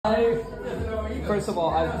First of all,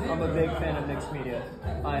 I'm a big fan of mixed media.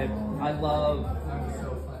 I love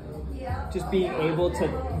just being able to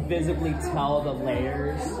visibly tell the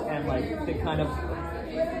layers and like the kind of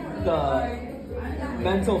the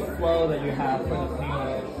mental flow that you have for the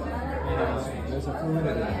painting. You know, there's a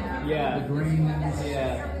fluidity. Yeah. The greens.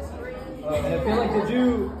 Yeah. And I feel like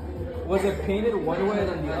was it painted one way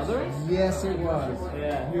than the other? Yes, it was.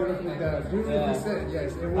 Yeah. Beautifully done. Beautifully said.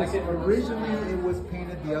 Yes, it was. Originally, it was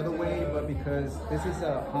painted the other way, but because this is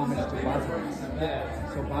a homage to Basilisk.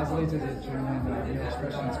 Yeah. So Basilisk is a German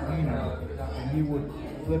expressionist painter, and he would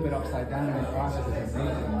flip it upside down in the process of his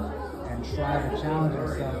making and try to challenge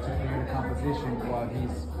himself to create a composition while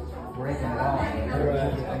he's breaking it off.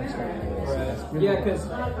 Right. Yeah, because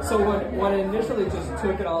so when I initially just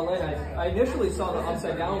took it all in, I initially saw the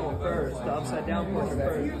upside down one first, the upside down portrait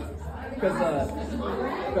first, because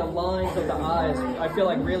the lines of the eyes I feel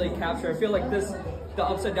like really capture. I feel like the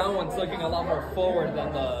upside down one's looking a lot more forward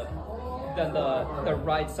than the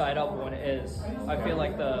right side up one is. I feel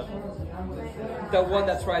like the one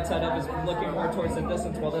that's right side up is looking more towards the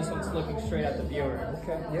distance, while this one's looking straight at the viewer.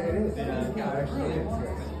 Okay. Yeah, it is. Yeah. Actually, it is. Yes.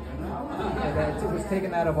 And it was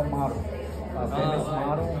taken out of a model, a famous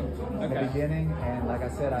model in the beginning, and like I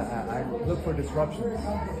said, I look for disruptions.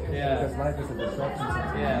 Yeah. Because life is a disruption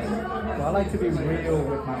sometimes. Yeah. So I like to be real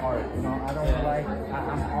with my art. You know, I don't like.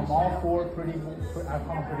 I'm all for pretty. I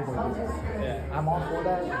call them pretty boy business. Yeah. I'm all for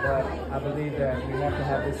that, but I believe that we have to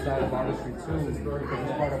have this side of artistry too, because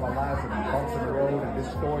it's part of our lives and bumps in the road and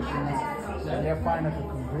distortions, and they're finding a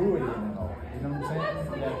congruity in it all. You know what I'm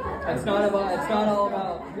saying? Yeah. It's not all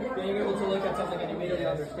about being able to look at something and immediately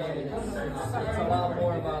understand it. It's a lot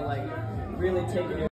more about like really taking it.